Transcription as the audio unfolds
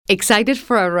Excited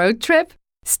for a road trip?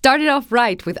 Start it off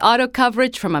right with auto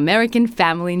coverage from American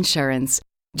Family Insurance.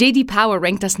 J.D. Power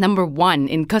ranked us number 1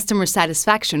 in customer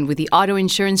satisfaction with the auto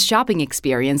insurance shopping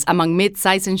experience among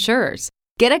mid-size insurers.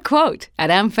 Get a quote at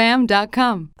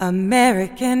amfam.com.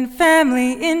 American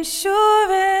Family Insurance.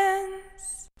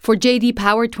 For J.D.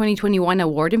 Power 2021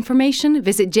 award information,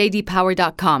 visit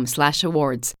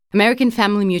jdpower.com/awards. American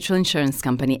Family Mutual Insurance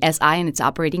Company, SI and its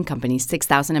operating companies,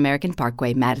 6000 American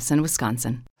Parkway, Madison,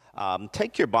 Wisconsin.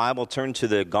 Take your Bible, turn to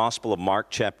the Gospel of Mark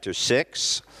chapter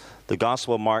 6. The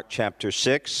Gospel of Mark chapter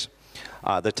 6.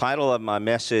 The title of my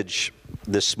message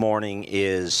this morning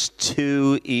is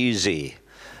Too Easy.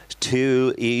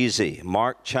 Too easy.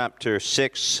 Mark chapter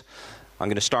 6. I'm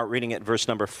going to start reading at verse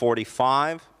number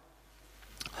 45.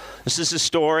 This is a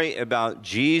story about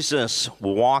Jesus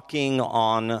walking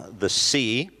on the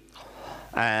sea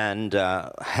and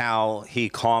how he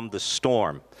calmed the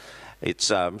storm.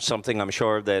 It's something I'm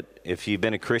sure that if you've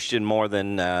been a Christian more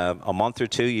than a month or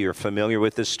two, you're familiar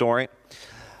with this story.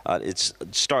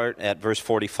 Start at verse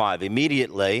 45.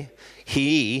 Immediately,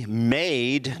 he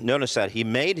made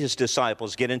his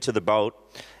disciples get into the boat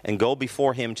and go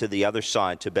before him to the other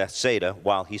side, to Bethsaida,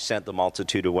 while he sent the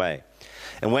multitude away.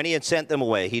 And when he had sent them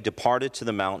away, he departed to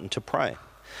the mountain to pray.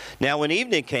 Now when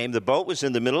evening came, the boat was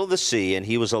in the middle of the sea, and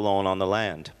he was alone on the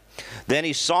land. Then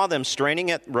he saw them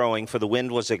straining at rowing, for the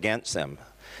wind was against them.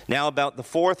 Now about the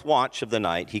 4th watch of the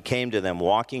night, he came to them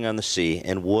walking on the sea,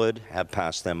 and would have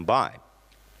passed them by.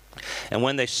 And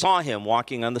when they saw him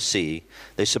walking on the sea,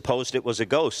 they supposed it was a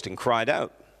ghost, and cried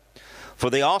out. For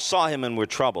they all saw him and were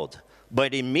troubled.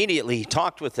 But immediately he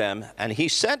talked with them, and he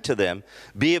said to them,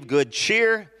 "Be of good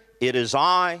cheer, it is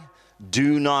I,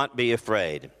 do not be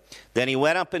afraid." Then he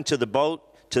went up into the boat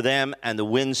to them, and the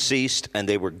wind ceased, and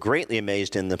they were greatly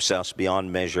amazed in themselves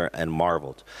beyond measure, and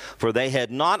marveled. For they had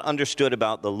not understood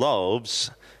about the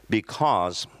loaves,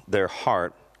 because their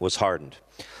heart was hardened.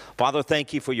 Father,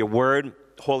 thank you for your word.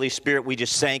 Holy Spirit, we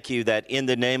just thank you that in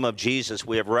the name of Jesus,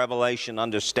 we have revelation,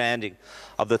 understanding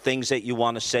of the things that you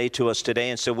want to say to us today.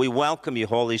 And so we welcome you,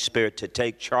 Holy Spirit, to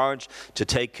take charge, to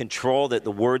take control, that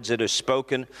the words that are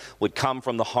spoken would come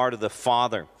from the heart of the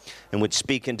Father and would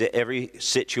speak into every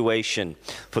situation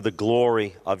for the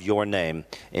glory of your name.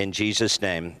 In Jesus'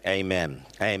 name, amen.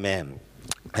 Amen.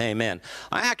 Amen.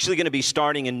 I'm actually going to be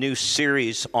starting a new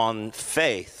series on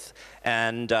faith.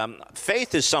 And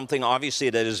faith is something,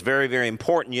 obviously, that is very, very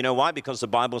important. You know why? Because the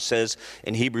Bible says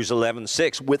in Hebrews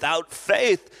 11:6, without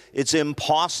faith, it's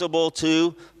impossible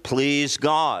to please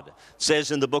God. It says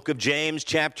in the book of James,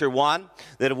 chapter 1,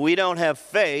 that if we don't have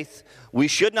faith, we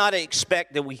should not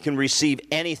expect that we can receive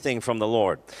anything from the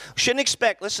Lord. We shouldn't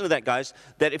expect, listen to that, guys,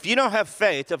 that if I don't have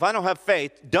faith,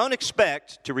 don't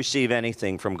expect to receive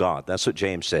anything from God. That's what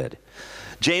James said.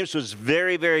 James was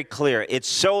very, very clear. It's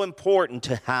so important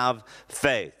to have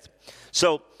faith.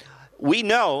 So we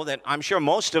know that, I'm sure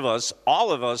most of us,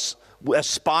 all of us,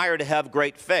 aspire to have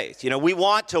great faith. You know, we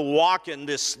want to walk in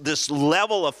this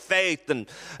level of faith and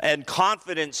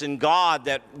confidence in God,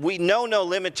 that we know no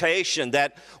limitation,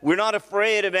 that we're not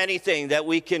afraid of anything, that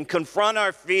we can confront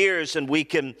our fears, and we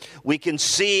can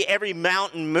see every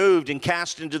mountain moved and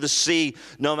cast into the sea,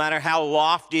 no matter how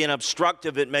lofty and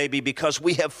obstructive it may be, because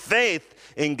we have faith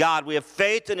in God. We have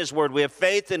faith in His Word. We have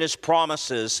faith in His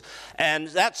promises. And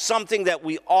that's something that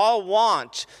we all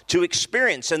want to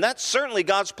experience. And that's certainly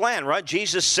God's plan, right?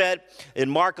 Jesus said in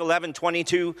Mark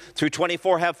 11:22 through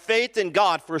 24, "Have faith in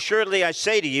God, for assuredly I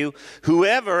say to you,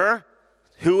 whoever,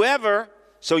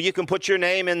 so you can put your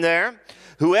name in there,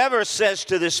 whoever says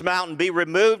to this mountain, be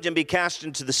removed and be cast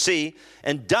into the sea,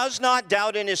 and does not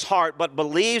doubt in his heart, but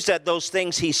believes that those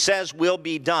things he says will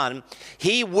be done,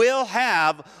 he will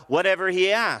have whatever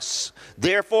he asks.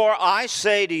 Therefore I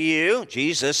say to you,"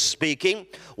 Jesus speaking,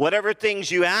 "whatever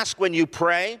things you ask when you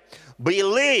pray,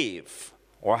 believe,"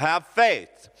 or have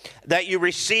faith, "that you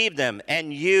receive them,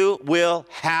 and you will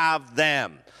have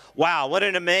them." Wow, what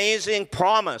an amazing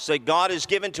promise that God has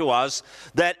given to us,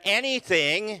 that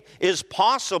anything is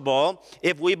possible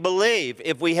if we believe,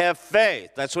 if we have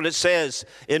faith. That's what it says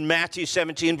in Matthew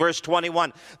 17, verse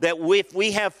 21, that if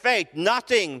we have faith,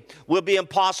 nothing will be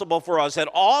impossible for us, that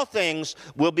all things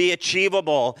will be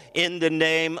achievable in the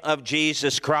name of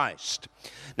Jesus Christ.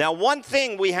 Now, one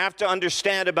thing we have to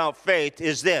understand about faith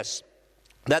is this,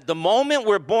 that the moment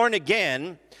we're born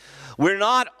again, we're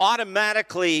not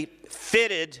automatically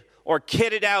fitted or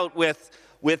kitted out with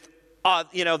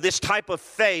this type of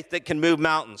faith that can move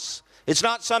mountains. It's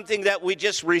not something that we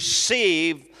just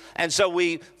receive, and so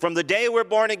from the day we're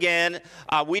born again,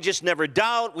 we just never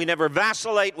doubt, we never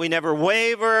vacillate, we never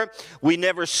waver, we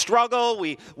never struggle,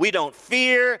 we don't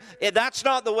fear. That's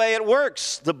not the way it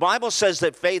works. The Bible says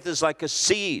that faith is like a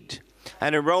seed.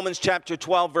 And in Romans chapter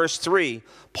 12, verse 3,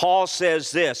 Paul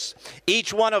says this: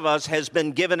 each one of us has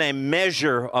been given a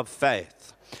measure of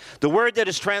faith. The word that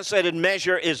is translated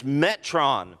measure is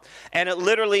metron, and it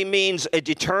literally means a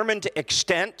determined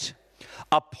extent,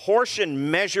 a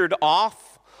portion measured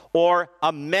off, or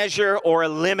a measure or a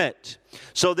limit.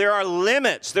 So there are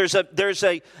limits.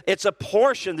 It's a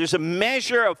portion. There's a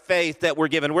measure of faith that we're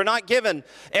given. We're not given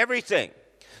everything.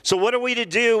 So what are we to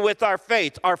do with our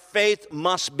faith? Our faith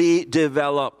must be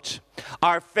developed.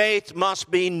 Our faith must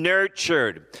be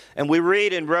nurtured. And we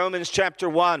read in Romans chapter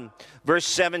 1, verse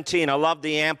 17. I love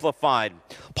the Amplified.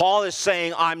 Paul is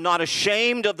saying, I'm not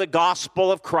ashamed of the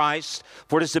gospel of Christ,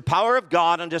 for it is the power of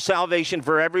God unto salvation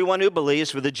for everyone who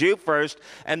believes, for the Jew first,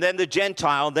 and then the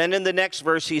Gentile. Then in the next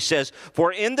verse he says,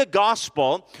 for in the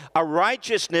gospel a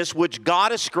righteousness which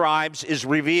God ascribes is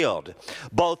revealed,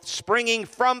 both springing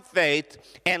from faith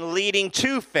and leading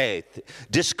to faith,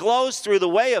 disclosed through the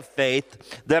way of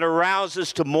faith that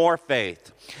arouses to more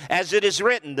faith. As it is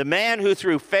written, the man who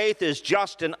through faith is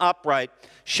just and upright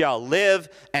shall live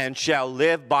and shall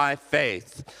live by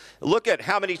faith. Look at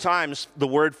how many times the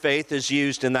word faith is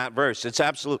used in that verse. It's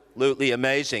absolutely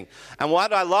amazing. And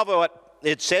what I love what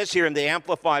it says here in the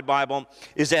Amplified Bible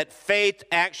is that faith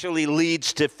actually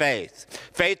leads to faith.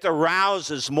 Faith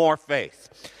arouses more faith.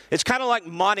 It's kind of like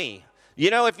money. You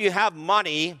know, if you have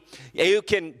money, you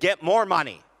can get more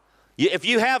money. If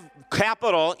you have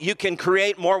capital, you can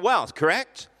create more wealth,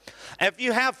 correct? If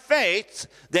you have faith,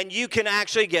 then you can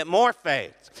actually get more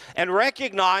faith. And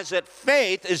recognize that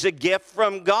faith is a gift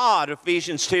from God,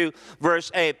 Ephesians 2,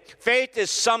 verse 8. Faith is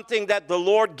something that the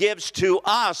Lord gives to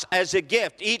us as a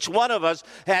gift. Each one of us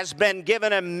has been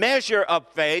given a measure of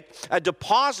faith, a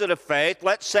deposit of faith,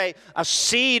 let's say a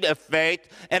seed of faith,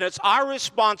 and it's our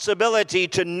responsibility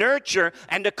to nurture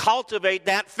and to cultivate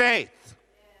that faith.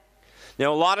 You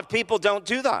know, a lot of people don't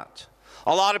do that.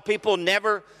 A lot of people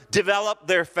never develop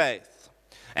their faith.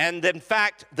 And in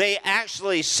fact, they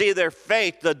actually see their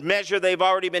faith, the measure they've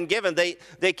already been given,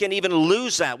 they can even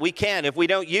lose that. We can. If we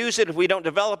don't use it, if we don't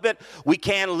develop it, we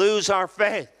can lose our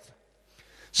faith.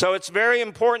 So it's very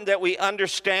important that we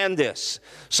understand this.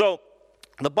 So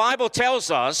the Bible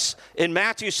tells us in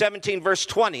Matthew 17, verse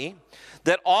 20,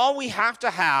 that all we have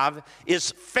to have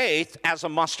is faith as a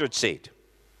mustard seed.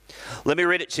 Let me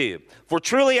read it to you. For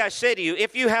truly I say to you,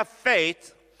 if you have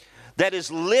faith that is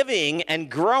living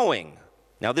and growing,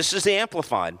 now this is the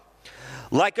Amplified,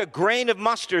 like a grain of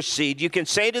mustard seed, you can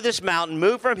say to this mountain,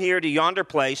 move from here to yonder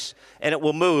place, and it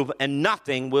will move, and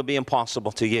nothing will be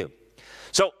impossible to you.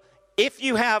 So if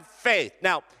you have faith,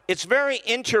 now it's very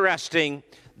interesting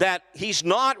that he's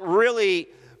not really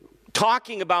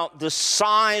talking about the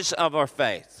size of our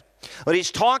faith, but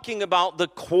he's talking about the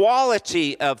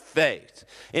quality of faith.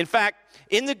 In fact,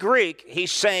 in the Greek,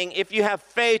 he's saying if you have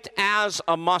faith as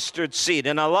a mustard seed,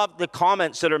 and I love the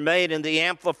comments that are made in the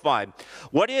Amplified.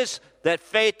 What is that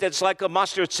faith that's like a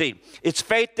mustard seed? It's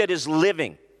faith that is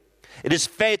living. It is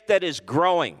faith that is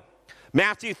growing.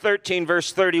 Matthew 13,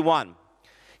 verse 31.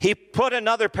 He put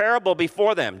another parable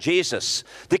before them, Jesus.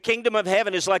 The kingdom of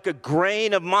heaven is like a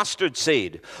grain of mustard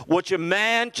seed, which a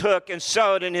man took and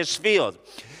sowed in his field.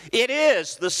 It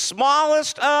is the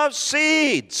smallest of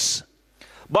seeds.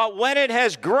 But when it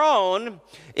has grown,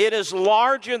 it is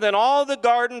larger than all the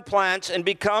garden plants and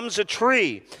becomes a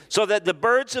tree, so that the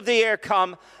birds of the air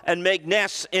come and make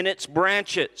nests in its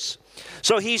branches.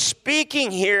 So he's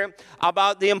speaking here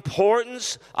about the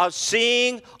importance of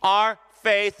seeing our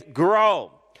faith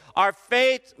grow. Our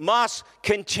faith must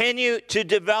continue to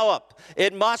develop.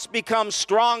 It must become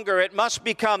stronger. It must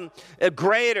become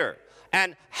greater.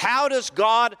 And how does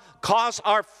God cause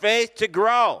our faith to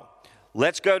grow?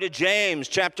 Let's go to James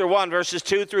chapter 1, verses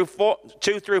 2 through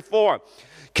 4.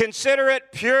 Consider it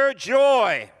pure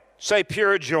joy. Say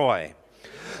pure joy.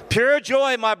 Pure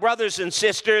joy, my brothers and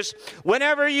sisters,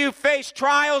 whenever you face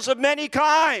trials of many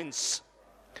kinds,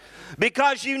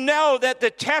 because you know that the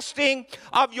testing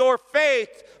of your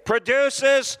faith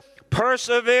produces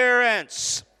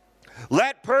perseverance.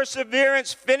 Let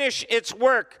perseverance finish its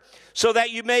work, so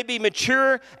that you may be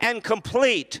mature and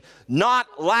complete, not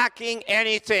lacking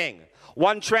anything.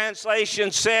 One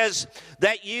translation says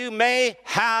that you may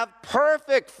have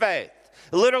perfect faith.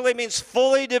 It literally means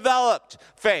fully developed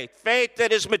faith. Faith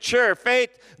that is mature.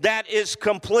 Faith that is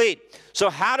complete. So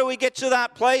how do we get to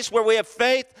that place where we have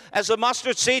faith as a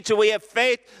mustard seed, till we have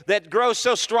faith that grows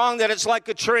so strong that it's like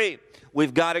a tree?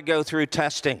 we've got to go through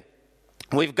testing.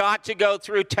 We've got to go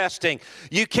through testing.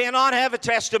 You cannot have a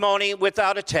testimony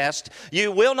without a test. You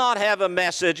will not have a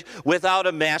message without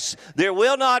a mess. There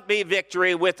will not be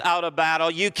victory without a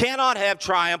battle. You cannot have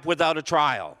triumph without a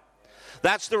trial.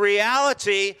 That's the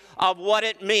reality of what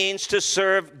it means to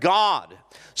serve God.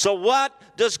 So what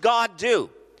does God do?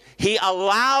 He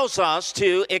allows us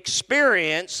to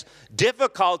experience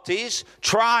difficulties,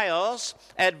 trials,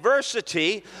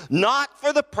 adversity, not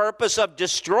for the purpose of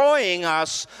destroying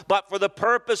us, but for the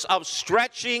purpose of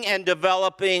stretching and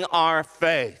developing our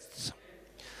faith.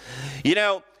 You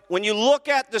know, when you look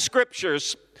at the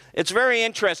scriptures, it's very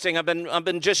interesting. I've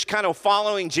been just kind of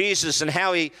following Jesus and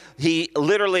how he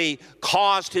literally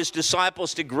caused his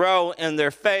disciples to grow in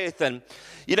their faith. And,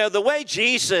 you know, the way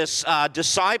Jesus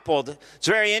discipled, it's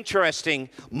very interesting.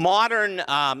 Modern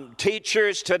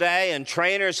teachers today and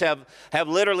trainers have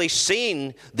literally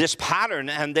seen this pattern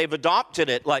and they've adopted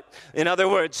it. Like, in other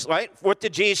words, right? What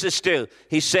did Jesus do?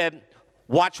 He said,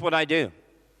 watch what I do.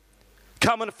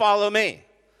 Come and follow me.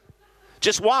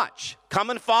 Just watch.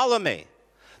 Come and follow me.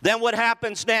 Then what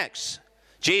happens next?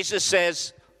 Jesus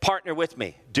says, partner with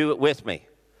me. Do it with me.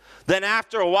 Then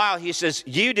after a while, he says,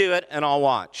 you do it and I'll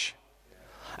watch.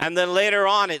 And then later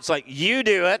on, it's like, you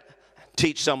do it,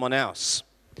 teach someone else.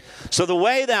 So the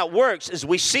way that works is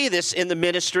we see this in the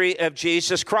ministry of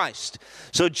Jesus Christ.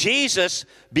 So Jesus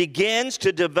begins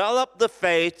to develop the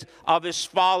faith of his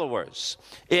followers.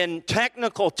 In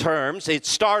technical terms, it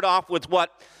starts off with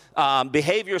what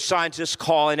behavior scientists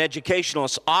call and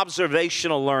educationalists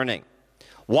observational learning.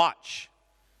 Watch.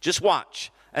 Just watch.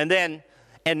 And then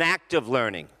enactive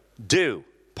learning. Do.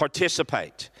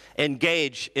 Participate.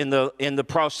 Engage in the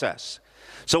process.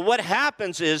 So what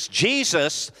happens is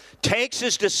Jesus takes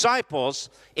his disciples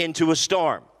into a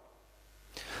storm.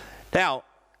 Now,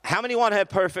 how many want to have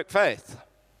perfect faith?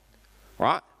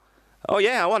 Right? Oh,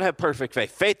 yeah, I want to have perfect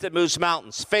faith. Faith that moves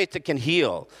mountains. Faith that can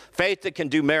heal. Faith that can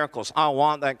do miracles. I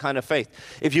want that kind of faith.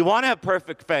 If you want to have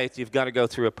perfect faith, you've got to go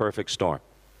through a perfect storm.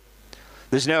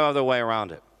 There's no other way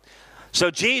around it.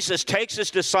 So Jesus takes his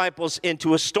disciples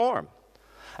into a storm.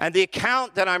 And the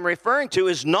account that I'm referring to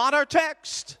is not our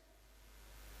text.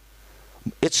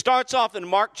 It starts off in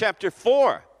Mark chapter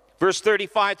 4, verse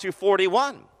 35 through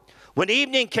 41. When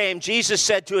evening came, Jesus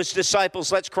said to his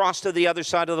disciples, let's cross to the other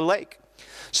side of the lake.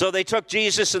 So they took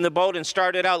Jesus in the boat and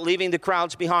started out, leaving the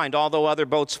crowds behind, although other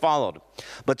boats followed.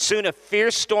 But soon a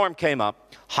fierce storm came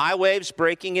up, high waves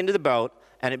breaking into the boat,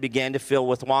 and it began to fill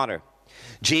with water.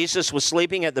 Jesus was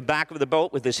sleeping at the back of the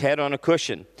boat with his head on a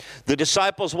cushion. The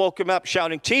disciples woke him up,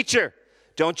 shouting, Teacher,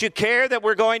 don't you care that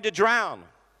we're going to drown?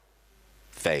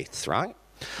 Faith, right?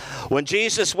 When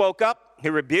Jesus woke up, he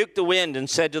rebuked the wind and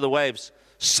said to the waves,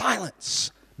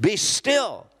 Silence, be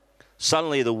still.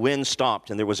 Suddenly the wind stopped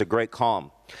and there was a great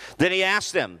calm. Then he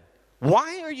asked them,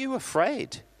 why are you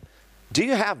afraid? Do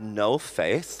you have no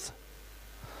faith?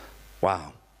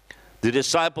 Wow. The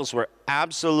disciples were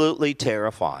absolutely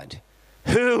terrified.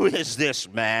 Who is this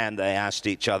man? They asked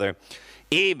each other.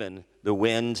 Even the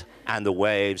wind and the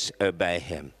waves obey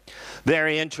him.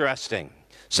 Very interesting.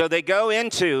 So they go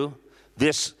into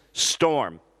this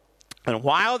storm. And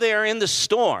while they're in the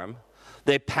storm,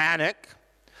 they panic.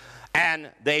 And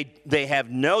they have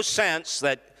no sense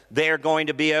that they're going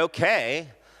to be okay.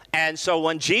 And so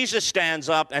when Jesus stands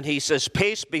up and he says,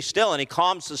 peace, be still, and he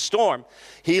calms the storm,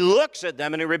 he looks at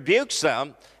them and he rebukes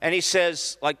them. And he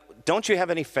says, like, don't you have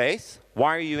any faith?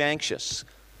 Why are you anxious?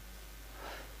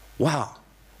 Wow.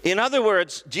 In other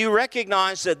words, do you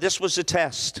recognize that this was a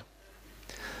test?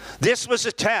 This was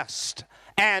a test.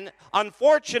 And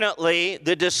unfortunately,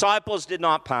 the disciples did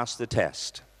not pass the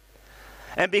test.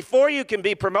 And before you can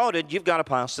be promoted, you've got to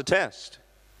pass the test.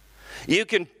 You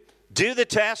can do the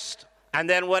test, and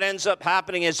then what ends up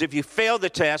happening is if you fail the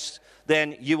test,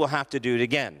 then you will have to do it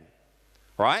again.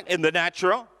 Right? In the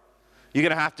natural, you're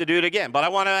going to have to do it again. But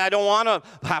I don't want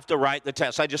to have to write the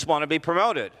test. I just want to be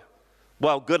promoted.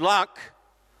 Well, good luck.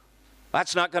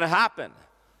 That's not going to happen.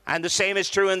 And the same is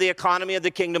true in the economy of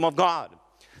the kingdom of God.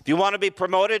 If you want to be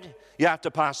promoted, you have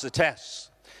to pass the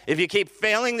test. If you keep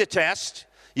failing the test,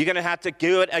 you're going to have to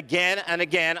do it again and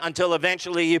again until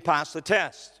eventually you pass the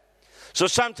test. So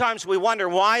sometimes we wonder,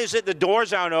 why is it the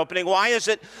doors aren't opening? Why is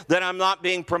it that I'm not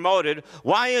being promoted?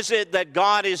 Why is it that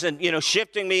God isn't,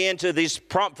 shifting me into these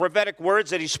prophetic words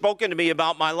that he's spoken to me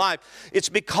about my life? It's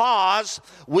because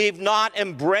we've not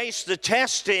embraced the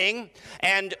testing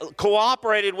and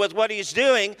cooperated with what he's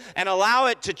doing and allow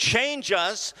it to change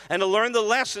us and to learn the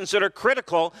lessons that are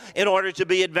critical in order to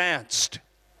be advanced.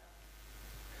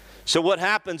 So what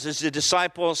happens is the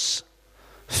disciples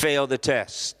fail the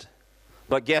test.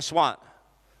 But guess what?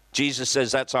 Jesus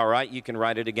says, that's all right, you can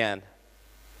write it again.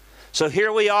 So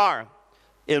here we are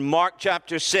in Mark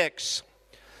chapter 6.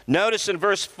 Notice in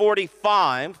verse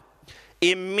 45,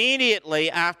 immediately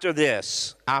after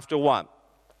this, after what?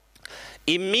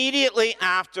 Immediately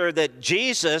after that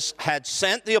Jesus had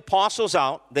sent the apostles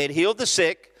out, they'd healed the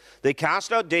sick, they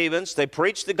cast out demons, they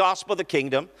preached the gospel of the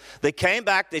kingdom, they came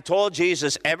back, they told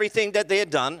Jesus everything that they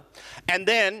had done, and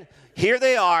then here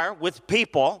they are with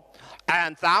people,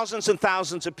 and thousands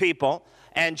of people,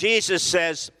 and Jesus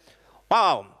says,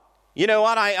 wow, you know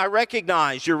what, I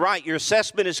recognize, you're right, your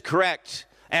assessment is correct,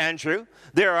 Andrew.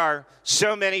 There are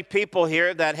so many people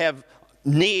here that have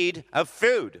need of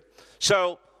food.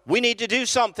 So we need to do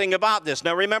something about this.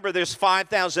 Now remember, there's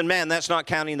 5,000 men. That's not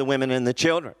counting the women and the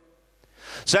children.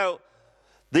 So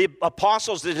the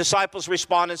apostles, the disciples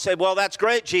responded and said, well, that's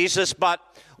great, Jesus, but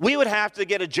we would have to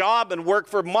get a job and work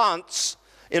for months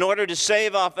in order to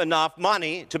save up enough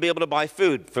money to be able to buy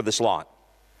food for this lot.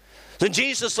 Then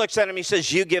Jesus looks at him, he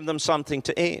says, you give them something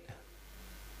to eat.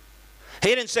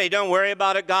 He didn't say, don't worry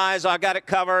about it, guys, I got it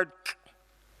covered.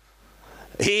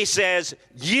 He says,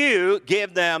 you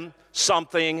give them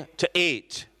something to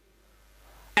eat.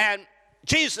 And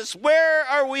Jesus, where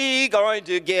are we going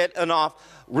to get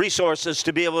enough resources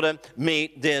to be able to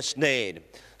meet this need?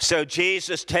 So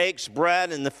Jesus takes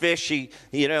bread and the fish.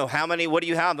 How many, what do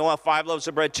you have? Well, 5 loaves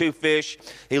of bread, 2 fish.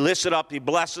 He lifts it up, he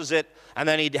blesses it, and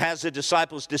then he has the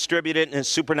disciples distribute it, and it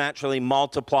supernaturally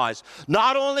multiplies.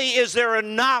 Not only is there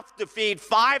enough to feed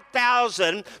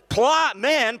 5,000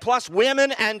 men plus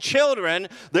women and children,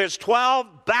 there's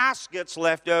 12 baskets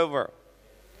left over.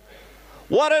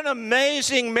 What an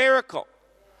amazing miracle.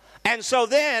 And so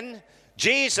then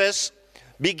Jesus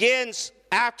begins,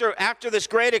 after this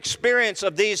great experience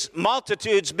of these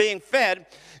multitudes being fed,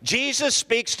 Jesus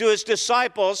speaks to his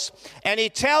disciples and he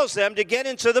tells them to get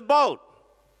into the boat.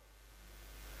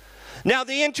 Now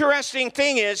the interesting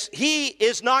thing is, he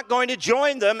is not going to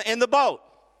join them in the boat.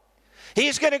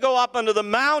 He's going to go up onto the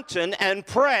mountain and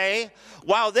pray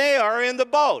while they are in the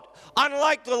boat.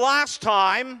 Unlike the last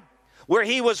time where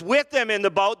he was with them in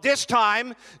the boat, this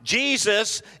time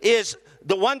Jesus is,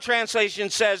 the one translation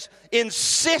says,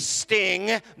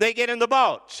 insisting they get in the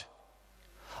boat.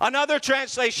 Another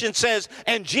translation says,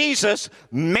 and Jesus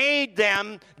made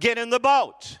them get in the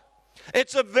boat.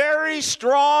 It's a very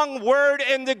strong word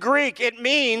in the Greek. It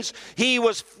means he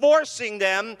was forcing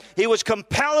them, he was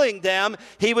compelling them,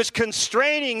 he was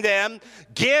constraining them,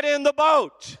 get in the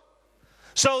boat.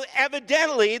 So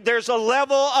evidently there's a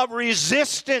level of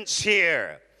resistance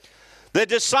here. The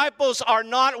disciples are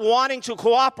not wanting to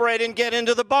cooperate and get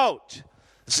into the boat.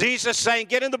 Jesus saying,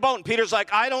 get in the boat. And Peter's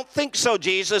like, I don't think so,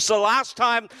 Jesus. The last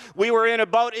time we were in a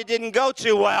boat, it didn't go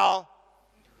too well.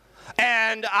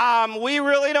 And we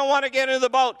really don't want to get into the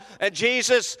boat. And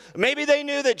Jesus, maybe they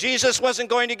knew that Jesus wasn't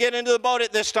going to get into the boat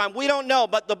at this time. We don't know.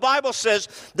 But the Bible says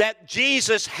that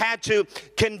Jesus had to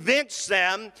convince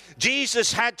them.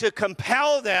 Jesus had to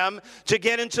compel them to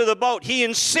get into the boat. He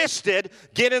insisted,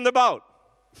 get in the boat.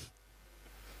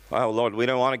 Oh, Lord, we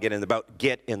don't want to get in the boat.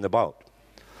 Get in the boat.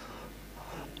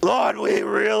 Lord, we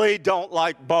really don't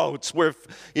like boats.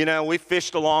 We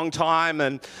fished a long time,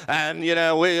 and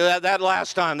that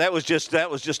last time that was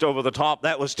just over the top.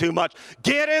 That was too much.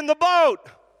 Get in the boat.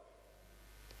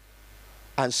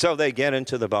 And so they get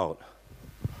into the boat,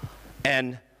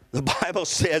 and the Bible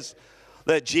says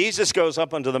that Jesus goes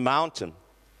up onto the mountain,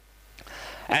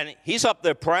 and he's up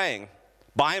there praying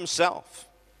by himself.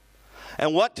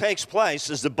 And what takes place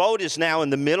is the boat is now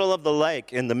in the middle of the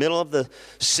lake, in the middle of the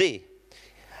sea.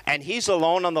 And he's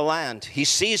alone on the land. He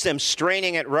sees them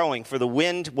straining at rowing, for the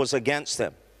wind was against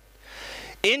them.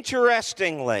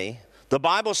 Interestingly, the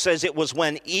Bible says it was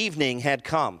when evening had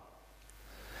come.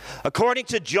 According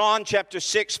to John chapter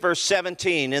 6, verse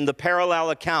 17, in the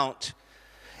parallel account,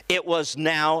 it was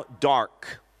now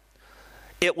dark.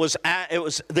 There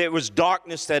was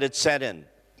darkness that had set in.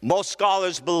 Most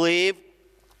scholars believe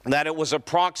that it was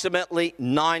approximately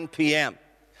 9 p.m.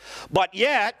 But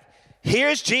yet,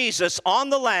 here's Jesus on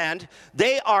the land.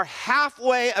 They are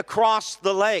halfway across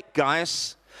the lake,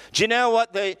 guys. Do you know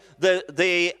what the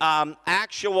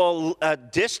actual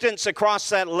distance across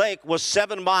that lake was?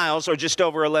 7 miles, or just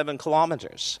over 11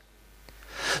 kilometers.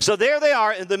 So there they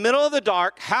are in the middle of the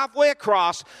dark, halfway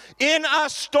across, in a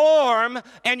storm,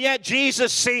 and yet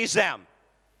Jesus sees them.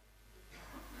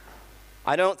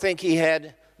 I don't think he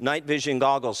had night vision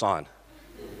goggles on.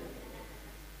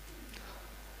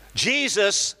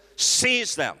 Jesus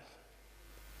sees them.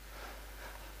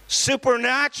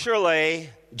 Supernaturally,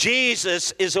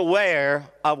 Jesus is aware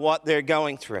of what they're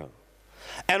going through.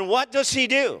 And what does he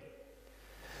do?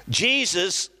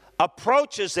 Jesus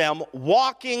approaches them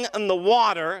walking in the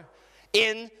water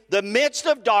in the midst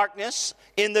of darkness,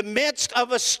 in the midst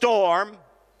of a storm,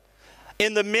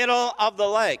 in the middle of the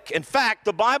lake. In fact,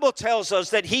 the Bible tells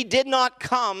us that he did not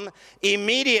come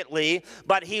immediately,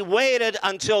 but he waited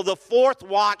until the fourth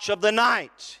watch of the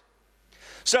night.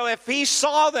 So if he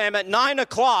saw them at 9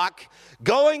 o'clock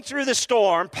going through the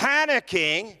storm,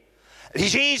 panicking,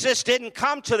 Jesus didn't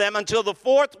come to them until the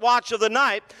fourth watch of the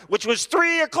night, which was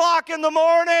 3 o'clock in the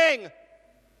morning.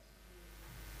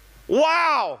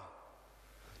 Wow!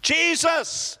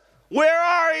 Jesus, where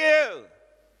are you?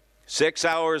 6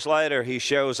 hours later, he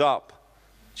shows up,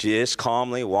 just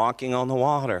calmly walking on the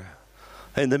water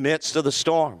in the midst of the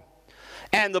storm.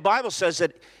 And the Bible says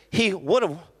that he would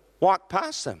have walked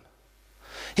past them.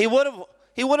 He would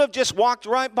have just walked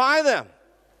right by them.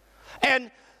 And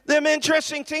the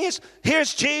interesting thing is,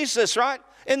 here's Jesus, right?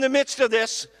 In the midst of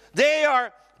this, they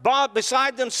are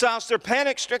beside themselves, they're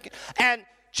panic-stricken, and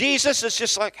Jesus is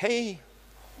just like, hey,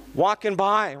 walking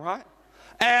by, right?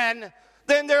 And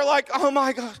then they're like, oh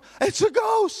my God, it's a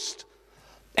ghost.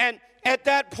 And at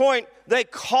that point, they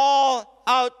call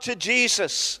out to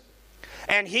Jesus.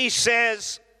 And he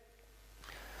says,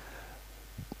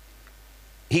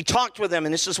 he talked with them,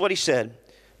 and this is what he said,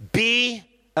 be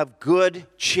of good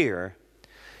cheer.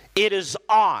 It is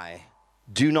I,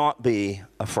 do not be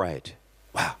afraid.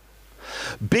 Wow.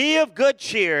 Be of good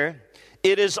cheer.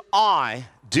 It is I,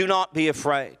 do not be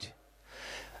afraid.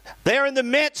 They're in the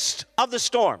midst of the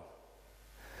storm.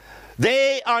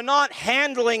 They are not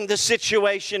handling the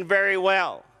situation very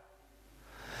well.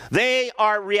 They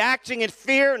are reacting in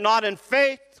fear, not in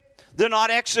faith. They're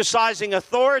not exercising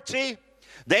authority.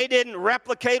 They didn't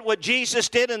replicate what Jesus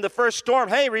did in the first storm.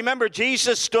 Hey, remember,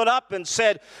 Jesus stood up and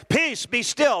said, peace, be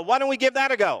still. Why don't we give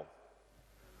that a go?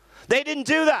 They didn't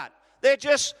do that. They're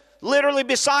just literally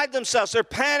beside themselves. They're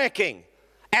panicking.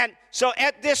 And so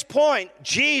at this point,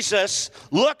 Jesus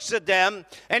looks at them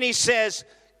and he says,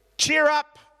 cheer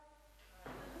up.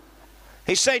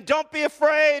 He's saying, don't be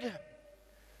afraid.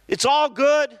 It's all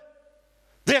good.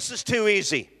 This is too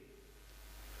easy.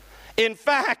 In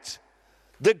fact,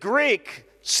 the Greek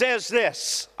says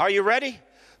this. Are you ready?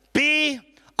 Be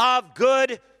of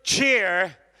good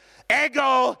cheer.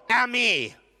 Ego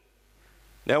ami.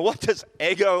 Now, what does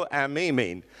ego ami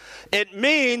mean? It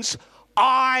means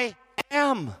I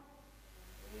am.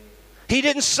 He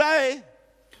didn't say,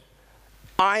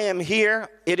 I am here,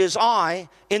 it is I.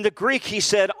 In the Greek, he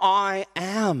said, I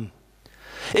am.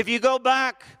 If you go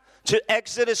back to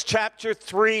Exodus chapter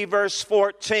 3, verse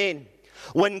 14,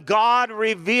 when God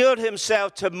revealed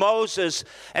himself to Moses,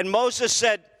 and Moses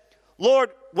said,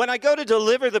 Lord, when I go to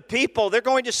deliver the people, they're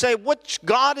going to say, which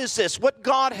God is this? What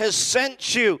God has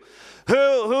sent you?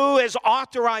 Who has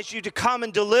authorized you to come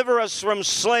and deliver us from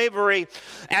slavery?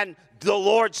 And the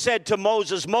Lord said to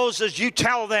Moses, Moses, you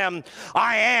tell them,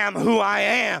 I am who I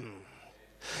am.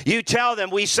 You tell them,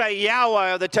 we say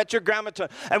Yahweh, or the Tetragrammaton,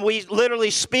 and we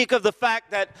literally speak of the fact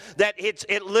that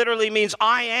it literally means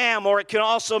I am, or it can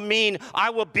also mean I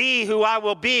will be who I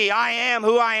will be. I am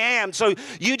who I am. So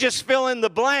you just fill in the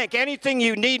blank. Anything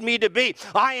you need me to be.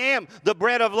 I am the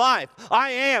bread of life. I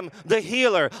am the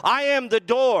healer. I am the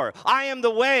door. I am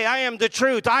the way. I am the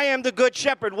truth. I am the good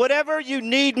shepherd. Whatever you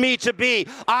need me to be,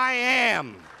 I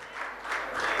am.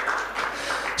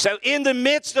 So in the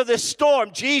midst of this storm,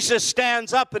 Jesus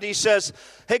stands up and he says,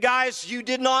 hey guys, you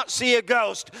did not see a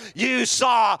ghost. You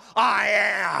saw I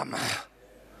am.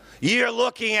 You're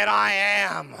looking at I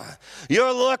am.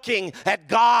 You're looking at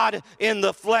God in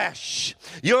the flesh.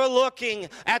 You're looking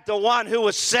at the one who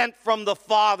was sent from the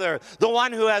Father, the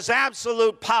one who has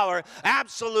absolute power,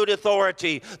 absolute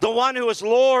authority, the one who is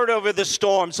Lord over the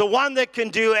storms, the one that can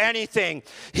do anything.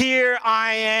 Here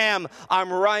I am.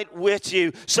 I'm right with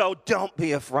you, so don't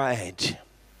be afraid.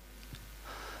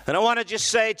 And I want to just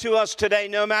say to us today,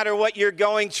 no matter what you're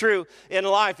going through in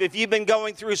life, if you've been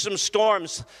going through some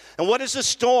storms, and what is a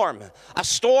storm? A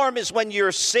storm is when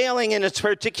you're sailing in a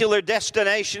particular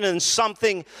destination and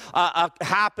something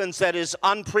happens that is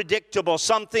unpredictable,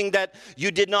 something that you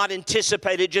did not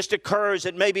anticipate. It just occurs.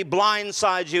 It maybe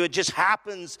blindsides you. It just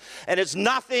happens. And it's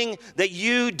nothing that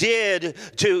you did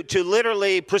to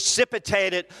literally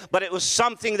precipitate it, but it was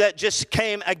something that just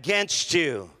came against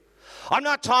you. I'm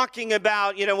not talking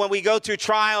about, when we go through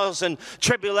trials and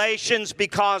tribulations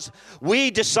because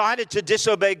we decided to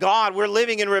disobey God. We're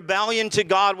living in rebellion to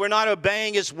God. We're not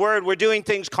obeying His word. We're doing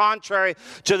things contrary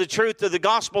to the truth of the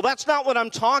gospel. That's not what I'm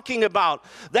talking about.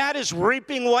 That is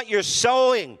reaping what you're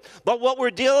sowing. But what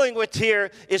we're dealing with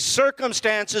here is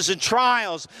circumstances and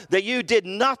trials that you did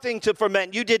nothing to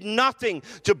ferment. You did nothing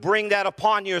to bring that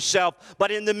upon yourself.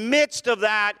 But in the midst of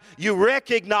that, you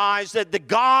recognize that the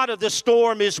God of the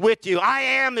storm is with you. I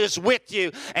am is with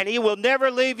you, and He will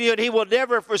never leave you, and He will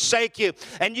never forsake you.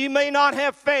 And you may not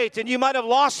have faith, and you might have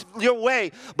lost your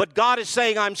way, but God is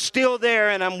saying, I'm still there,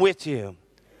 and I'm with you.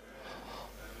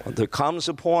 Well, there comes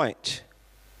a point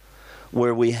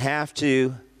where we have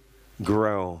to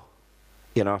grow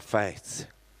in our faith.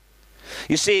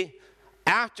 You see,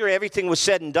 after everything was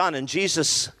said and done, and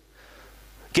Jesus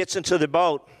gets into the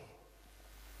boat,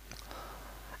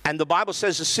 and the Bible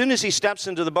says as soon as He steps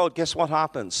into the boat, guess what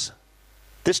happens?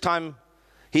 This time,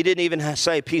 He didn't even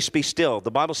say, peace be still. The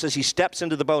Bible says He steps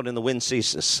into the boat and the wind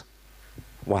ceases.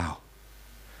 Wow.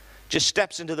 Just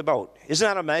steps into the boat. Isn't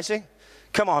that amazing?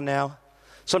 Come on now.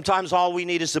 Sometimes all we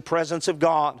need is the presence of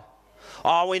God.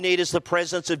 All we need is the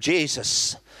presence of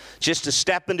Jesus. Just to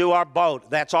step into our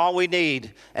boat. That's all we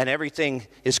need. And everything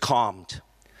is calmed.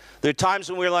 There are times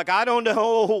when we're like, I don't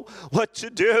know what to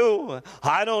do.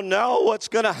 I don't know what's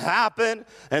going to happen.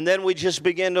 And then we just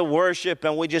begin to worship,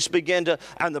 and we just begin to,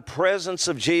 and the presence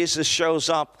of Jesus shows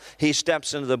up. He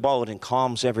steps into the boat and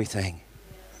calms everything.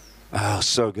 Oh,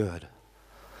 so good.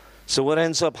 So what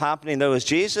ends up happening, though, is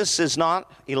Jesus is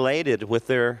not elated with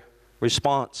their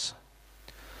response.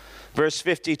 Verse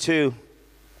 52.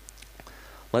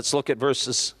 Let's look at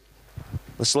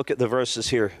the verses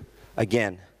here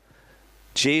again.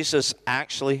 Jesus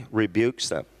actually rebukes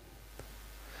them.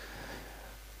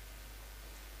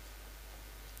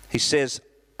 He says,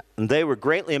 and they were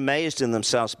greatly amazed in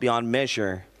themselves beyond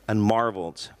measure and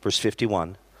marveled. Verse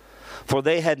 51. For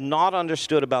they had not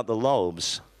understood about the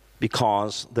loaves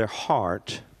because their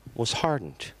heart was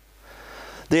hardened.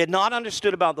 They had not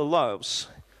understood about the loaves.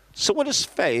 So what does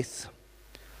faith,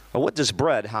 or what does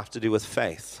bread have to do with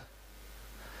faith?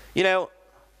 It's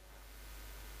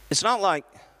not like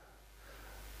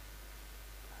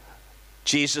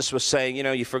Jesus was saying,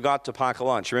 you forgot to pack a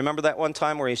lunch. Remember that one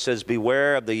time where He says,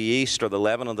 beware of the yeast or the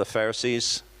leaven of the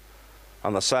Pharisees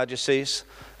and the Sadducees?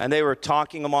 And they were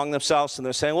talking among themselves, and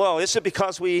they're saying, well, is it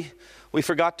because we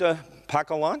forgot to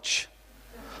pack a lunch?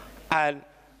 And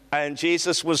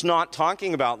Jesus was not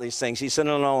talking about these things. He said,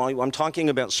 no, I'm talking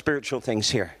about spiritual things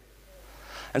here.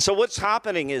 And so what's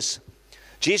happening is,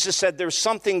 Jesus said, there's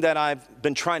something that I've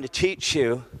been trying to teach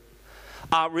you.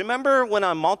 Remember when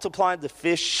I multiplied the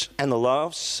fish and the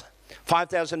loaves?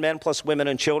 5,000 men plus women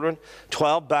and children,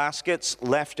 12 baskets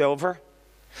left over.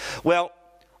 Well,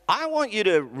 I want you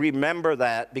to remember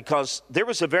that because there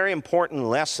was a very important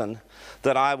lesson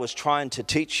that I was trying to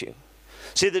teach you.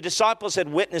 See, the disciples had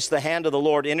witnessed the hand of the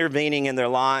Lord intervening in their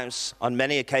lives on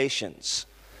many occasions,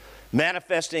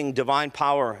 manifesting divine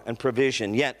power and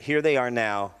provision. Yet here they are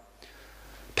now,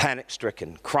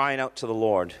 panic-stricken, crying out to the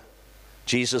Lord.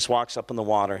 Jesus walks up in the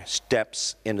water,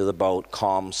 steps into the boat,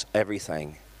 calms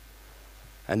everything.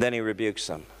 And then He rebukes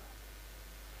them.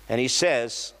 And He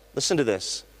says, listen to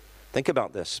this. Think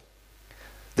about this.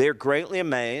 They're greatly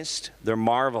amazed. They're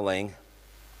marveling.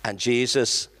 And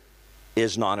Jesus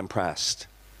is not impressed.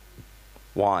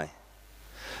 Why?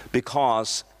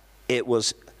 Because it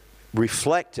was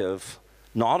reflective,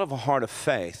 not of a heart of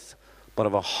faith, but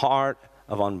of a heart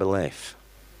of unbelief.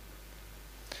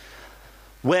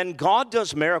 When God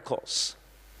does miracles,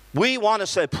 we want to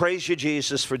say, praise you,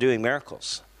 Jesus, for doing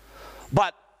miracles.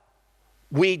 But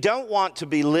we don't want to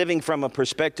be living from a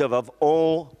perspective of,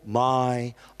 oh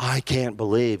my, I can't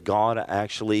believe God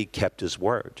actually kept His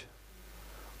word.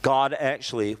 God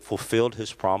actually fulfilled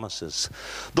His promises.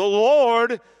 The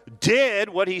Lord did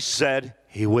what He said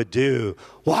He would do.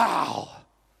 Wow.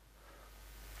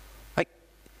 Like,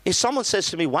 if someone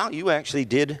says to me, wow, you actually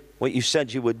did what you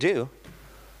said you would do,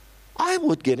 I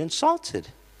would get insulted.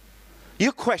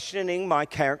 You're questioning my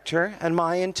character and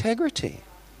my integrity.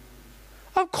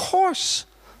 Of course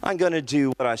I'm going to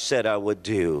do what I said I would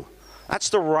do. That's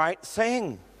the right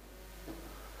thing.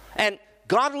 And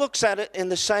God looks at it in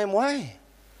the same way.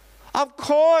 Of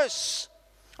course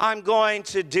I'm going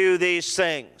to do these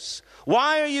things.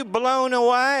 Why are you blown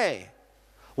away?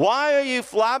 Why are you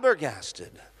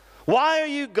flabbergasted? Why are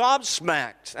you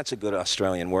gobsmacked? That's a good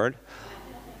Australian word.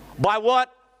 By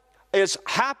what has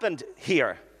happened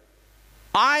here.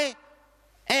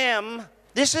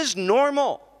 This is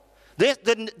normal.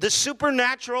 The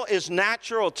supernatural is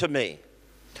natural to me.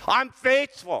 I'm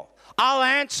faithful. I'll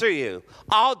answer you.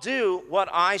 I'll do what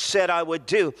I said I would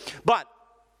do. But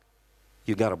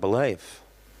you got to believe.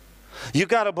 You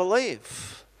got to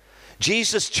believe.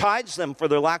 Jesus chides them for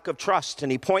their lack of trust,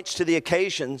 and he points to the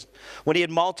occasions when he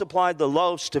had multiplied the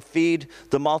loaves to feed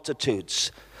the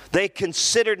multitudes. They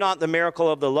considered not the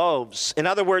miracle of the loaves. In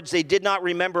other words, they did not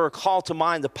remember or call to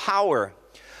mind the power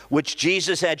which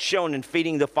Jesus had shown in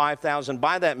feeding the 5,000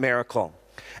 by that miracle.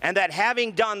 And that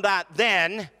having done that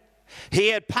then, he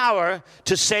had power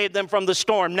to save them from the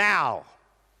storm now.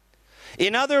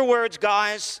 In other words,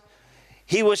 guys,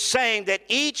 he was saying that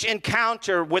each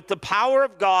encounter with the power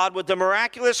of God, with the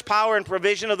miraculous power and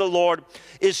provision of the Lord,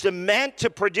 is meant to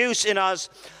produce in us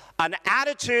an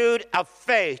attitude of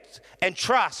faith and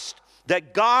trust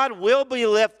that God will be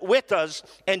with us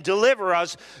and deliver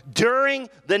us during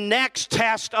the next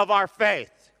test of our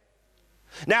faith.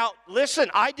 Now, listen,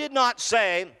 I did not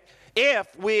say if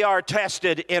we are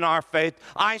tested in our faith.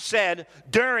 I said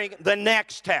during the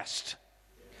next test.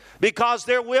 Because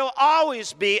there will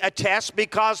always be a test,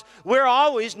 because we're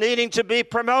always needing to be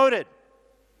promoted.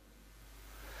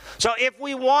 So if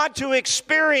we want to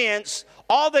experience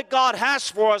all that God has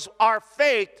for us, our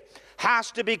faith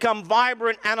has to become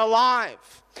vibrant and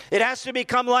alive. It has to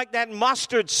become like that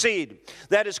mustard seed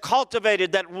that is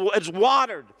cultivated, that is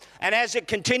watered. And as it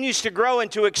continues to grow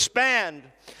and to expand,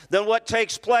 then what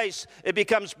takes place? It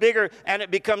becomes bigger and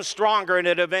it becomes stronger, and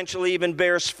it eventually even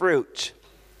bears fruit.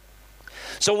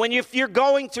 So if you're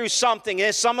going through something,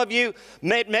 as some of you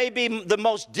may be the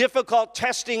most difficult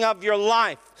testing of your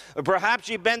life, or perhaps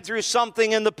you've been through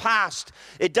something in the past,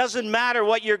 it doesn't matter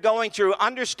what you're going through.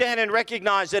 Understand and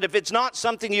recognize that if it's not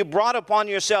something you brought upon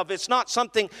yourself, it's not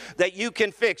something that you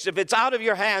can fix, if it's out of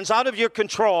your hands, out of your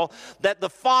control, that the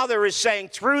Father is saying,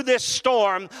 through this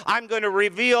storm, I'm going to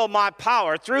reveal my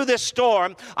power. Through this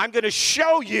storm, I'm going to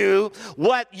show you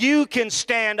what you can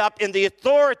stand up in the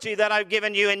authority that I've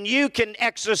given you, and you can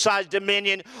exercise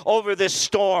dominion over this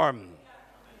storm.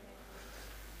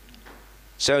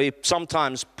 So he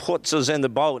sometimes puts us in the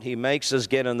boat. He makes us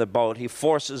get in the boat. He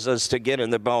forces us to get in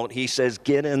the boat. He says,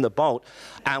 get in the boat.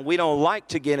 And we don't like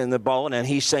to get in the boat. And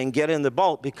he's saying, get in the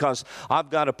boat because I've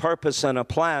got a purpose and a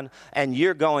plan, and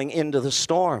you're going into the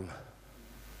storm.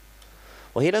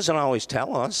 Well, he doesn't always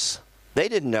tell us. They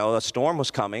didn't know a storm was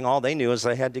coming. All they knew is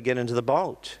they had to get into the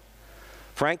boat.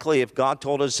 Frankly, if God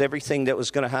told us everything that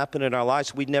was going to happen in our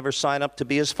lives, we'd never sign up to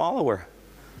be his follower.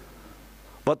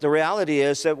 But the reality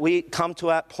is that we come to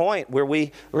that point where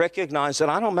we recognize that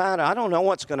I don't matter. I don't know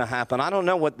what's going to happen. I don't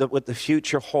know what the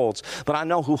future holds, but I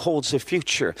know who holds the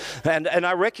future. And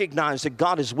I recognize that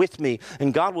God is with me,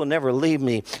 and God will never leave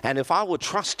me. And if I will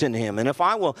trust in him, and if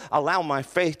I will allow my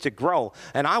faith to grow,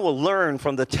 and I will learn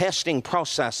from the testing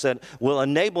process that will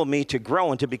enable me to grow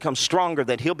and to become stronger,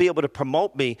 that he'll be able to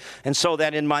promote me, and so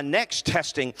that in my next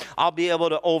testing, I'll be able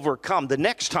to overcome. The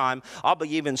next time, I'll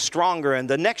be even stronger, and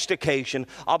the next occasion,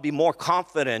 I'll be more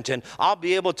confident, and I'll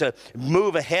be able to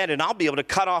move ahead, and I'll be able to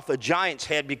cut off a giant's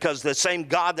head, because the same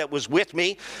God that was with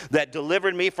me, that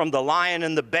delivered me from the lion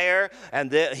and the bear,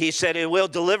 and he said, it will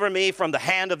deliver me from the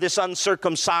hand of this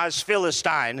uncircumcised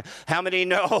Philistine. How many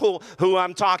know who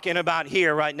I'm talking about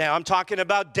here right now? I'm talking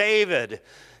about David.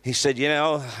 He said,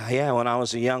 when I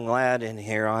was a young lad, and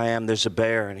here I am, there's a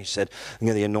bear. And he said,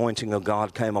 the anointing of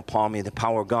God came upon me, the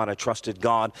power of God. I trusted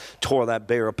God, tore that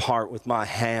bear apart with my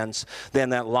hands.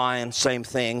 Then that lion, same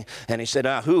thing. And he said,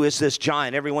 who is this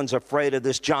giant? Everyone's afraid of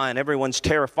this giant. Everyone's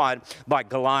terrified by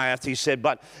Goliath. He said,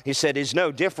 he's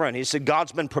no different. He said,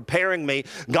 God's been preparing me.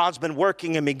 God's been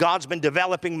working in me. God's been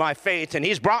developing my faith. And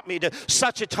he's brought me to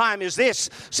such a time as this.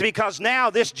 It's because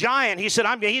now this giant, he said,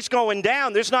 he's going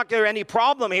down. There's not any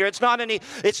problem here. It's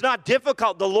not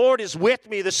difficult. The Lord is with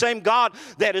me. The same God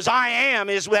that is I am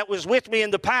that was with me in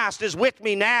the past is with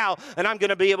me now, and I'm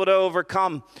going to be able to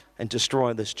overcome and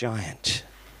destroy this giant.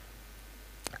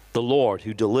 The Lord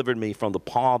who delivered me from the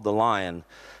paw of the lion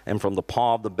and from the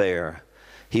paw of the bear,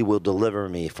 he will deliver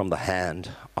me from the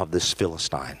hand of this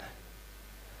Philistine.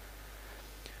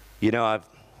 I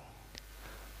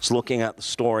was looking at the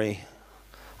story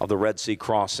of the Red Sea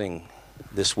crossing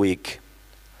this week.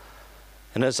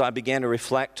 And as I began to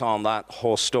reflect on that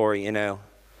whole story,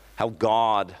 how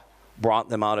God brought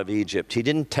them out of Egypt. He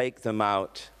didn't take them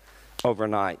out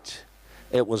overnight.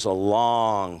 It was a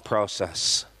long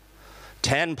process.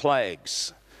 10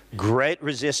 plagues, great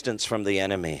resistance from the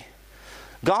enemy.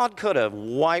 God could have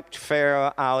wiped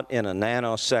Pharaoh out in a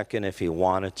nanosecond if he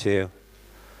wanted to.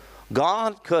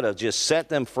 God could have just set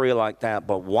them free like that,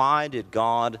 but why did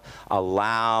God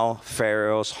allow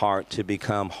Pharaoh's heart to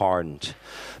become hardened?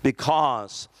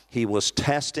 Because he was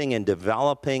testing and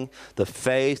developing the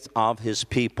faith of his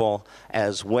people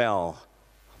as well.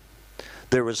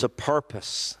 There was a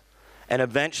purpose. And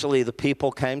eventually the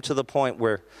people came to the point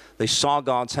where they saw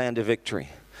God's hand of victory.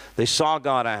 They saw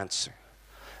God answer.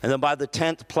 And then by the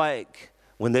 10th plague,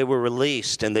 when they were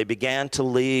released and they began to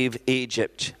leave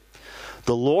Egypt,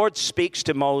 the Lord speaks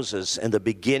to Moses in the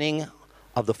beginning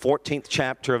of the 14th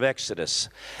chapter of Exodus.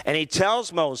 And he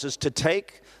tells Moses to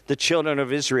take the children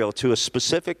of Israel to a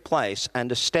specific place and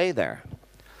to stay there.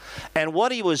 And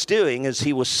what he was doing is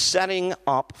he was setting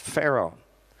up Pharaoh.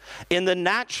 In the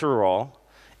natural,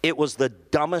 it was the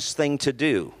dumbest thing to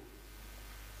do.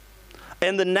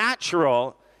 In the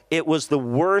natural, it was the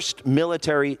worst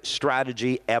military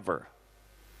strategy ever.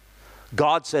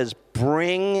 God says,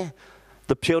 bring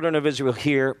the children of Israel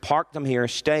here, park them here,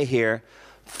 stay here.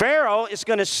 Pharaoh is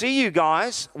going to see you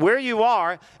guys where you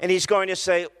are, and he's going to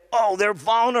say, oh, they're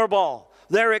vulnerable.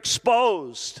 They're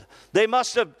exposed. They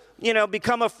must have,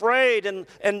 become afraid, and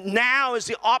now is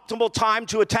the optimal time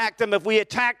to attack them. If we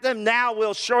attack them now,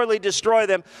 we'll surely destroy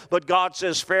them. But God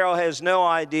says Pharaoh has no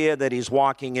idea that he's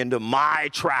walking into my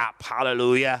trap.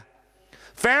 Hallelujah.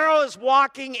 Pharaoh is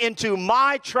walking into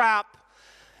my trap.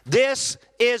 This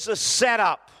is a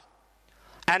setup.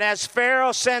 And as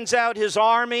Pharaoh sends out his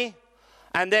army,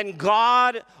 and then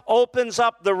God opens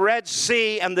up the Red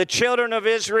Sea, and the children of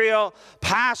Israel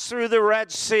pass through the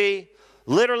Red Sea,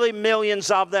 literally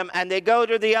millions of them, and they go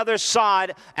to the other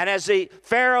side. And as the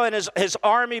Pharaoh and his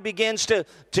army begins to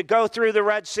go through the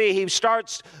Red Sea, he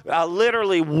starts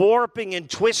literally warping and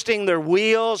twisting their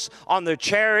wheels on their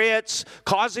chariots,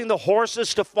 causing the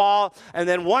horses to fall. And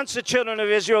then once the children of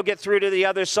Israel get through to the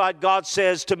other side, God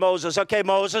says to Moses, okay,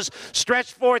 Moses,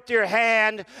 stretch forth your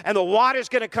hand, and the water's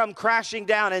going to come crashing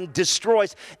down and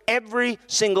destroys every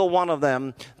single one of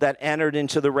them that entered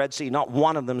into the Red Sea. Not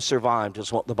one of them survived,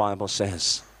 is what the Bible says.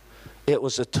 It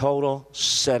was a total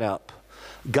setup.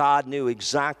 God knew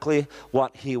exactly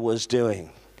what he was doing.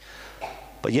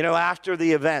 But after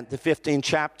the event, the 15th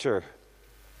chapter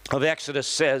of Exodus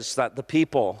says that the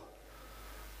people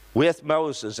with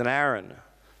Moses and Aaron,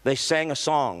 they sang a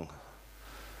song.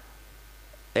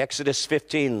 Exodus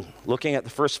 15, looking at the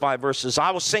first 5 verses,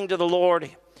 I will sing to the Lord.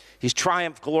 He's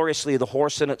triumphed gloriously. The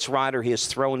horse and its rider he has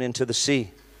thrown into the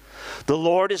sea. The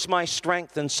Lord is my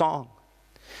strength and song.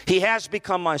 He has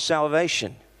become my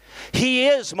salvation. He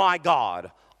is my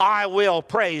God. I will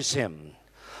praise him.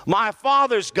 My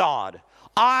Father's God.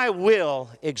 I will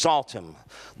exalt him.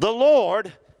 The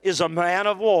Lord is a man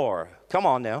of war. Come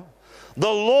on now. The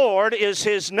Lord is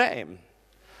his name.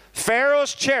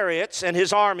 Pharaoh's chariots and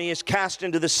his army is cast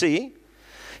into the sea.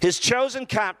 His chosen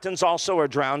captains also are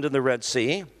drowned in the Red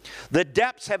Sea. The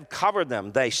depths have covered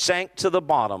them. They sank to the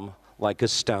bottom like a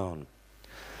stone.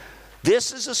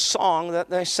 This is a song that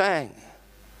they sang.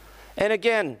 And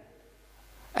again,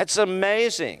 it's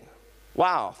amazing.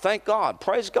 Wow, thank God,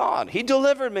 praise God. He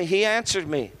delivered me, he answered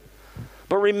me.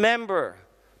 But remember,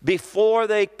 before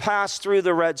they passed through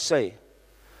the Red Sea,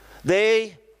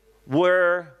 they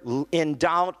were in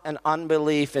doubt and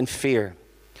unbelief and fear.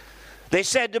 They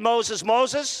said to Moses,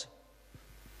 Moses,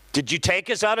 did you take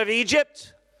us out of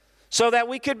Egypt so that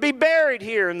we could be buried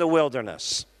here in the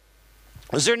wilderness?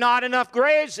 Was there not enough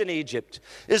graves in Egypt?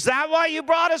 Is that why you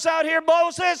brought us out here,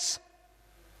 Moses?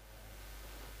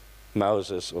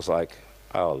 Moses was like,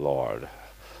 oh, Lord,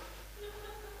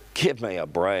 give me a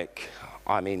break.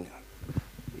 I mean,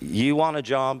 you want a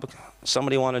job?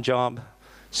 Somebody want a job?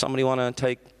 Somebody want to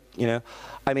take,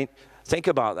 I mean, think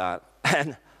about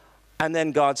that. And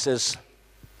then God says,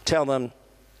 tell them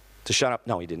to shut up.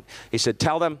 No, he didn't. He said,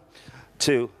 tell them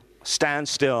to stand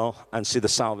still and see the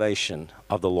salvation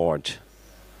of the Lord.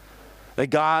 That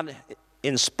God,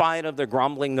 in spite of their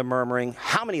grumbling, the murmuring,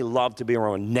 how many love to be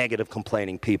around negative,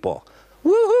 complaining people?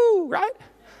 Woohoo, right?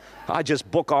 I just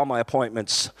book all my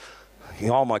appointments,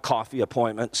 all my coffee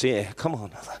appointments. Yeah, come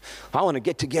on. I want to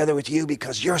get together with you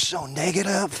because you're so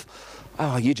negative.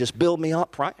 Oh, you just build me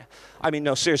up, right? I mean,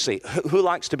 no, seriously, who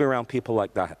likes to be around people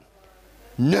like that?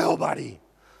 Nobody.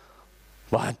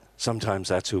 But sometimes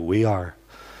that's who we are.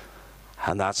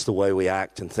 And that's the way we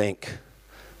act and think.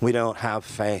 We don't have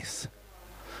faith.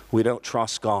 We don't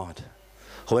trust God.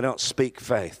 We don't speak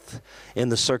faith in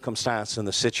the circumstance and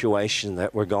the situation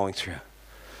that we're going through.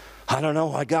 I don't know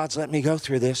why God's let me go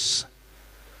through this.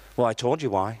 Well, I told you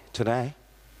why today.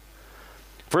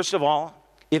 First of all,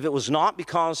 if it was not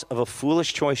because of a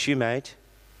foolish choice you made,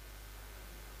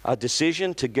 a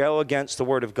decision to go against the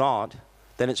Word of God,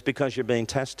 then it's because you're being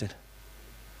tested.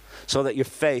 so that your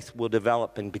faith will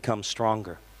develop and become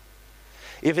stronger.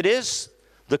 If it is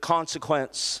the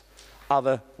consequence of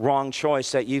a wrong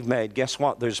choice that you've made, guess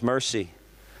what? There's mercy.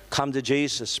 Come to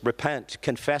Jesus, repent,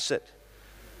 confess it.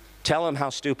 Tell him how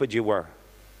stupid you were.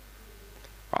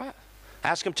 Right?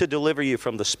 Ask him to deliver you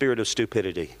from the spirit of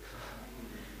stupidity.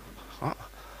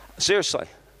 Seriously,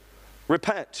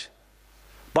 repent.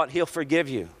 But he'll forgive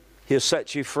you. He'll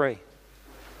set you free.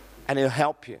 And he'll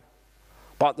help you.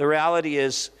 But the reality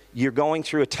is, you're going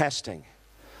through a testing.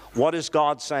 What is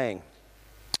God saying?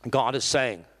 God is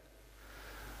saying,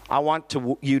 I want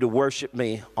you to worship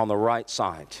me on the right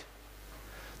side.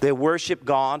 They worship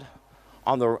God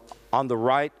on the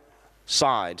right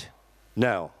side.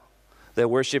 No. They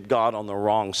worship God on the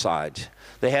wrong side.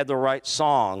 They had the right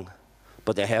song,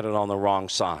 but they had it on the wrong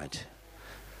side.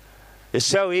 It's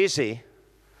so easy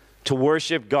to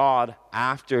worship God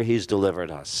after he's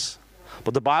delivered us.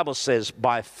 But the Bible says,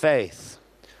 by faith,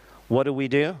 what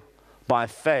do? By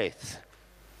faith.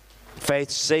 Faith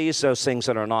sees those things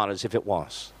that are not as if it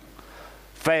was.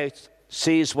 Faith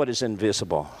sees what is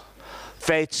invisible.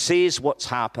 Faith sees what's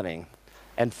happening.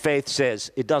 And faith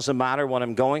says, it doesn't matter what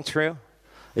I'm going through.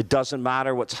 It doesn't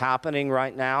matter what's happening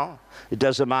right now. It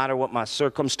doesn't matter what my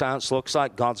circumstance looks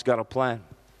like. God's got a plan.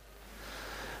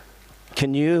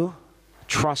 Can you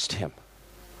trust him?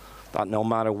 That no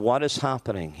matter what is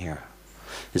happening here,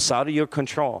 it's out of your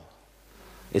control.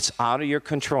 It's out of your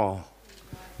control.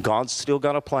 God's still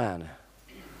got a plan.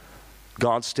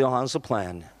 God still has a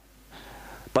plan.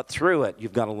 But through it,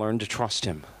 you've got to learn to trust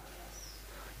him.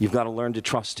 You've got to learn to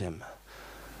trust him.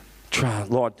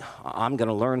 Lord, I'm going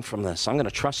to learn from this. I'm going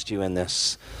to trust you in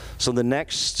this. So the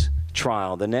next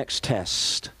trial, the next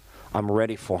test, I'm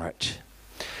ready for it.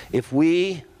 If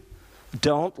we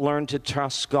don't learn to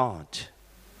trust God,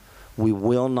 we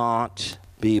will not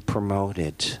be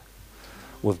promoted.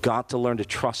 We've got to learn to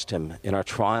trust him in our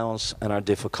trials and our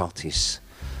difficulties.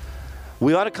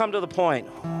 We ought to come to the point.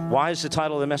 Why is the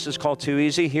title of the message called Too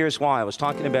Easy? Here's why. I was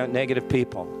talking about negative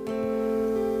people.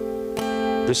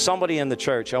 There's somebody in the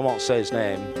church, I won't say his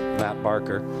name, Matt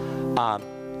Barker.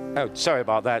 Oh, sorry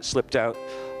about that, slipped out.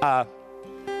 But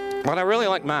I really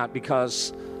like Matt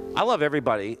because I love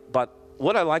everybody, but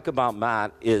what I like about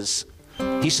Matt is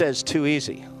he says too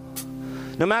easy.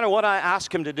 No matter what I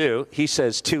ask him to do, he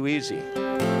says too easy.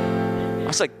 I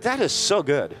was like, that is so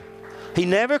good. He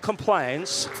never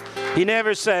complains. He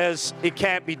never says it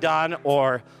can't be done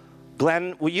or,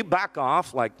 Glenn, will you back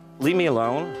off? Like, leave me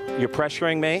alone. You're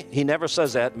pressuring me. He never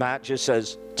says that. Matt just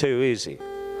says too easy.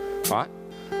 Right?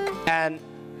 And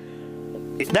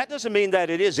that doesn't mean that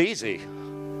it is easy,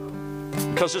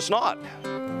 because it's not.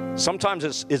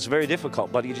 Sometimes it's very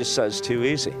difficult, but he just says too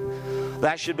easy.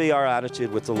 That should be our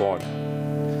attitude with the Lord.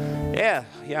 Yeah,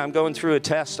 I'm going through a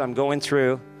test. I'm going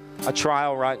through a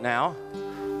trial right now.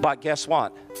 But guess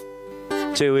what?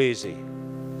 Too easy.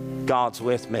 God's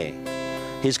with me.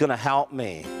 He's going to help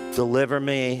me, deliver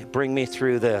me, bring me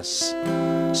through this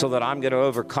so that I'm going to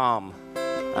overcome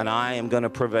and I am going to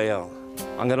prevail.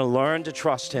 I'm going to learn to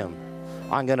trust him.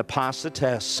 I'm going to pass the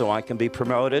test so I can be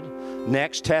promoted.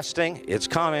 Next testing, it's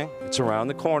coming. It's around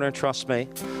the corner, trust me.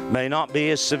 May not be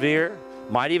as severe,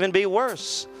 might even be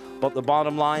worse. But the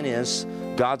bottom line is,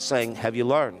 God's saying, have you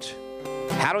learned?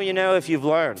 How do you know if you've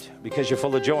learned? Because you're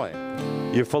full of joy.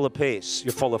 You're full of peace.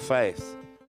 You're full of faith.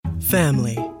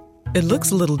 Family. It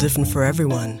looks a little different for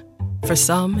everyone. For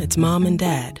some, it's mom and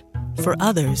dad. For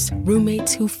others,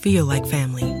 roommates who feel like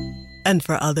family. And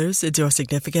for others, it's your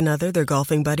significant other, their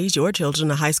golfing buddies, your children,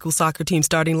 a high school soccer team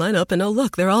starting lineup, and oh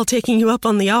look, they're all taking you up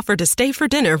on the offer to stay for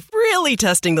dinner, really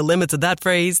testing the limits of that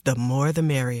phrase, the more the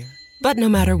merrier. But no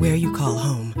matter where you call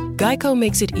home, GEICO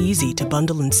makes it easy to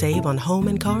bundle and save on home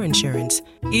and car insurance.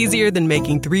 Easier than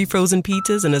making 3 frozen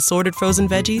pizzas and assorted frozen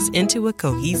veggies into a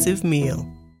cohesive meal.